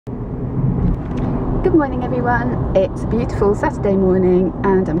Good morning everyone, it's a beautiful Saturday morning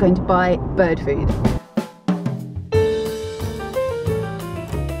and I'm going to buy bird food.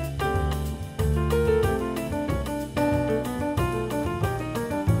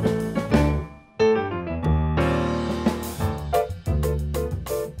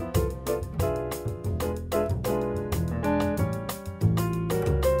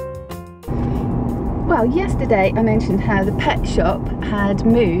 Well, yesterday I mentioned how the pet shop had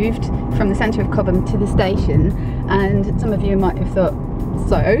moved from the centre of Cobham to the station, and some of you might have thought,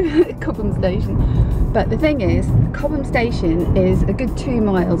 so, Cobham station. But the thing is, Cobham station is a good 2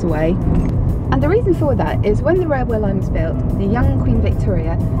 miles away, and the reason for that is when the railway line was built, the young Queen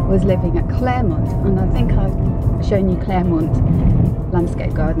Victoria was living at Claremont, and I think I've shown you Claremont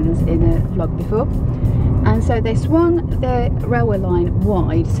landscape gardens in a vlog before. And so they swung the railway line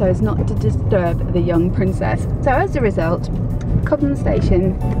wide so as not to disturb the young princess. So as a result, Cobham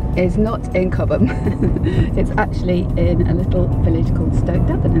station is not in Cobham. It's actually in a little village called Stoke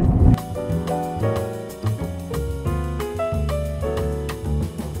Davenant.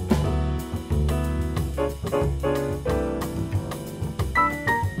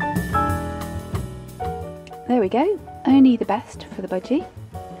 There we go, only the best for the budgie.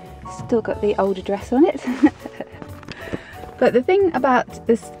 Still got the old address on it. But the thing about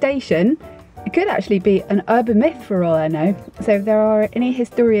the station, it could actually be an urban myth for all I know. So if there are any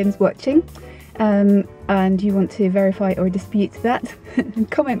historians watching and you want to verify or dispute that,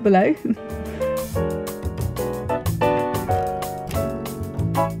 comment below.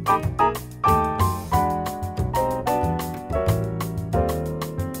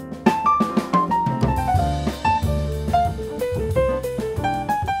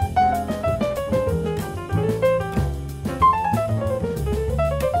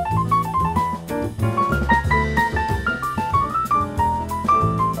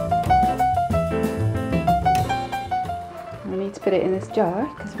 Put it in this jar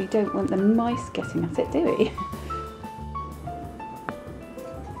because we don't want the mice getting at it, do we?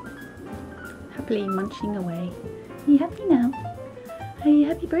 Happily munching away. Are you happy now? Are you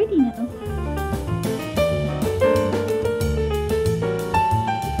happy birdie now?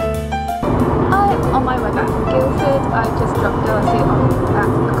 I'm on my way back from Guildford. I just dropped Darcy off at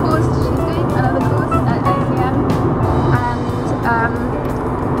a course she's doing, another course at 8 AM, and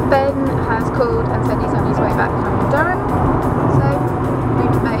Ben has called and said he's on his way back from Durham. So we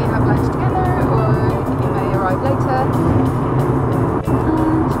may have lunch together, or he may arrive later.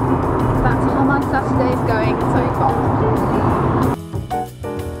 And that's how my Saturday is going so far.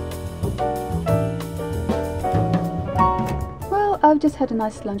 Well, I've just had a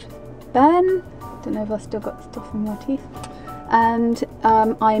nice lunch with Ben. Don't know if I've still got stuff in my teeth. And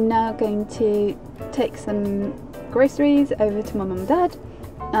I'm now going to take some groceries over to my mum and dad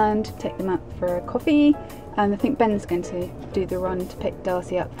and take them out for a coffee. And I think Ben's going to do the run to pick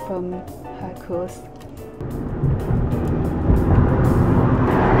Darcy up from her course.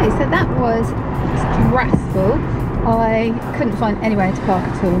 Okay, so that was stressful. I couldn't find anywhere to park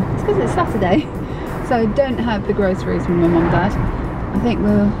at all. It's because it's Saturday, so I don't have the groceries from my mum and dad. I think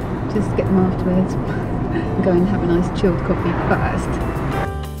we'll just get them afterwards and go and have a nice chilled coffee first.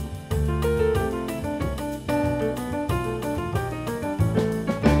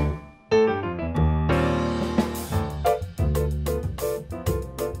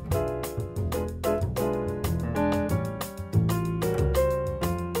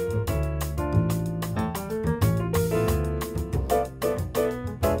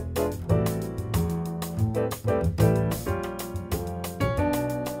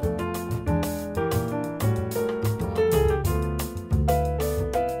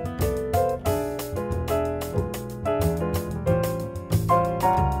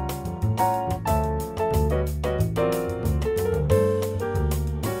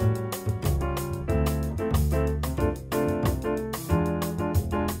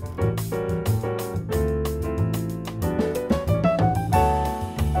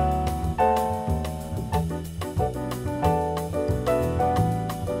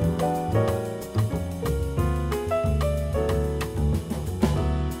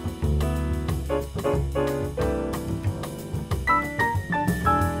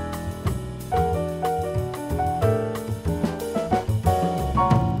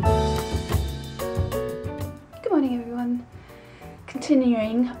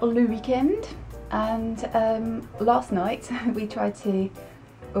 Continuing on the weekend, and last night we tried to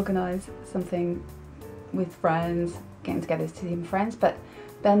organise something with friends, getting together to see my friends, but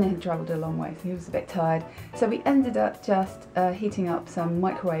Ben had travelled a long way so he was a bit tired, so we ended up just heating up some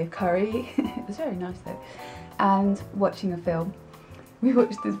microwave curry. It was very nice though, and watching a film. we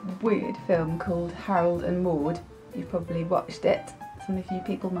watched this weird film called Harold and Maude. You've probably watched it, some of you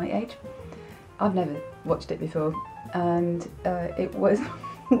people my age. I've never watched it before, and it was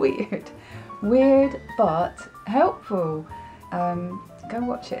weird but helpful. Go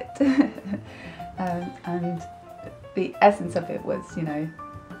watch it. And the essence of it was, you know,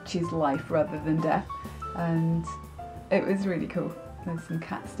 choose life rather than death, and it was really cool. There's some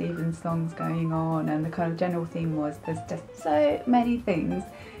Cat Stevens songs going on, and the kind of general theme was there's just so many things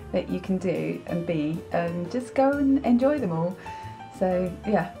that you can do and be, and just go and enjoy them all. So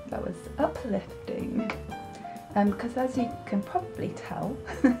yeah, that was uplifting. Because as you can probably tell,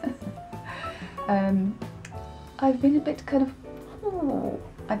 I've been a bit kind of,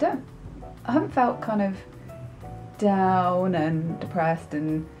 I haven't felt kind of down and depressed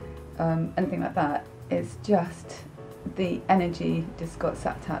and anything like that. It's just the energy just got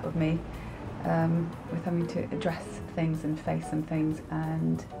sapped out of me with having to address things and face some things,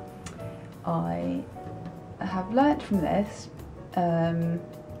 and I have learnt from this,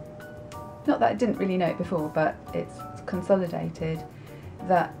 not that I didn't really know it before, but it's consolidated,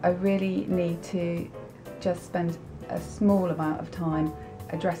 that I really need to just spend a small amount of time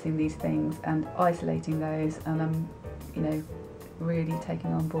addressing these things and isolating those, and I'm, you know, really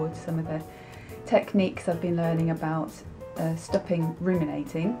taking on board some of the techniques I've been learning about stopping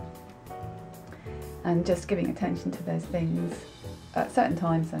ruminating and just giving attention to those things at certain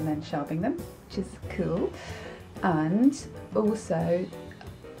times and then shelving them, which is cool. And also,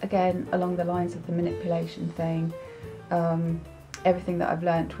 again, along the lines of the manipulation thing, everything that I've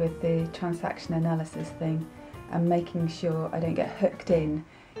learnt with the transaction analysis thing, and making sure I don't get hooked in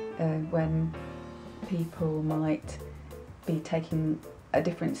when people might be taking a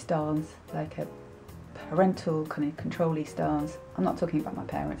different stance, like a parental kind of control-y stance. I'm not talking about my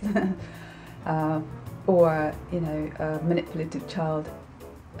parents. Or, you know, a manipulative child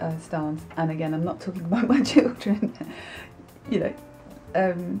stance. And again, I'm not talking about my children. You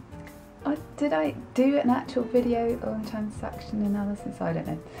know, did I do an actual video on transaction analysis? I don't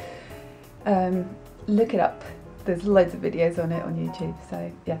know. Look it up. There's loads of videos on it on YouTube.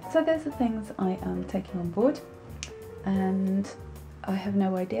 So yeah, so those are things I am taking on board, and I have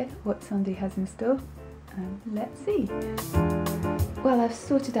no idea what Sunday has in store. Let's see. Well, I've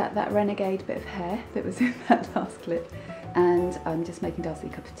sorted out that renegade bit of hair that was in that last clip, and I'm just making Darcy a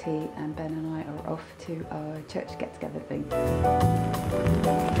cup of tea, and Ben and I are off to our church get-together thing.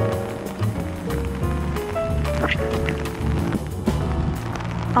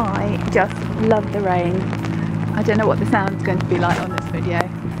 I just love the rain. I don't know what the sound's going to be like on this video,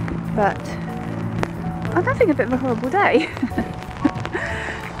 but I'm having a bit of a horrible day.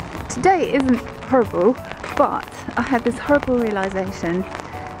 Today isn't horrible, but I had this horrible realisation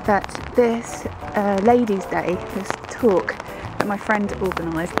that this Ladies' Day, this talk that my friend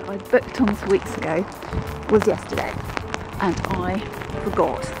organised that I booked on some weeks ago, was yesterday, and I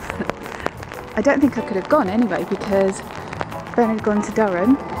forgot. I don't think I could have gone anyway, because Ben had gone to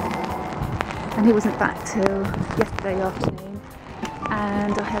Durham and he wasn't back till yesterday afternoon,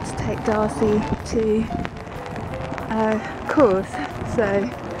 and I had to take Darcy to a course. So,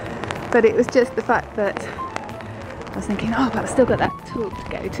 but it was just the fact that I was thinking, oh, but I've still got that talk to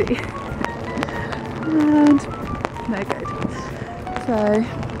go to, and no good. So,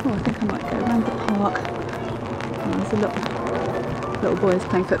 oh, I think I might go around the park. Oh, there's a little boys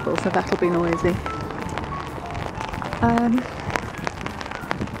playing football, so that'll be noisy.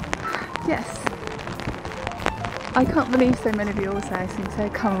 Yes, I can't believe so many of you also seem so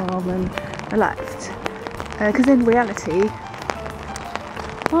calm and relaxed, because in reality,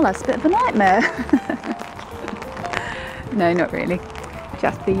 well, that's a bit of a nightmare. No, not really.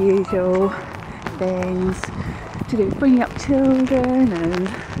 Just the usual things to do with bringing up children, and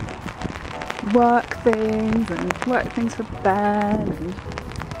work things for Ben and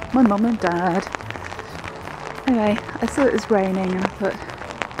my mum and dad. Anyway, I saw it was raining and I thought,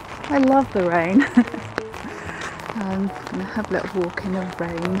 I love the rain. I'm going to have a little walk in the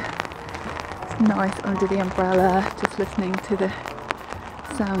rain. It's nice under the umbrella, just listening to the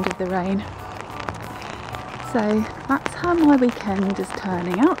sound of the rain. So that's how my weekend is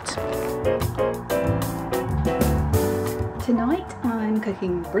turning out. Tonight I'm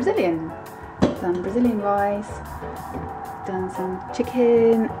cooking Brazilian. Some Brazilian rice, done some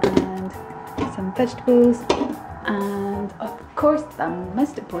chicken and some vegetables, and of course the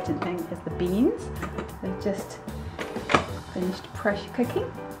most important thing is the beans. They've just finished pressure cooking.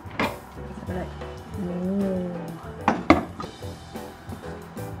 Let's have a look.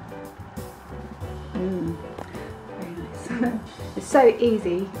 Very nice. It's so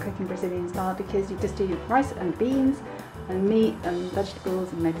easy cooking Brazilian style because you just do rice and beans, and meat and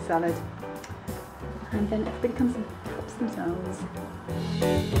vegetables and maybe salad. And then everybody comes and helps themselves.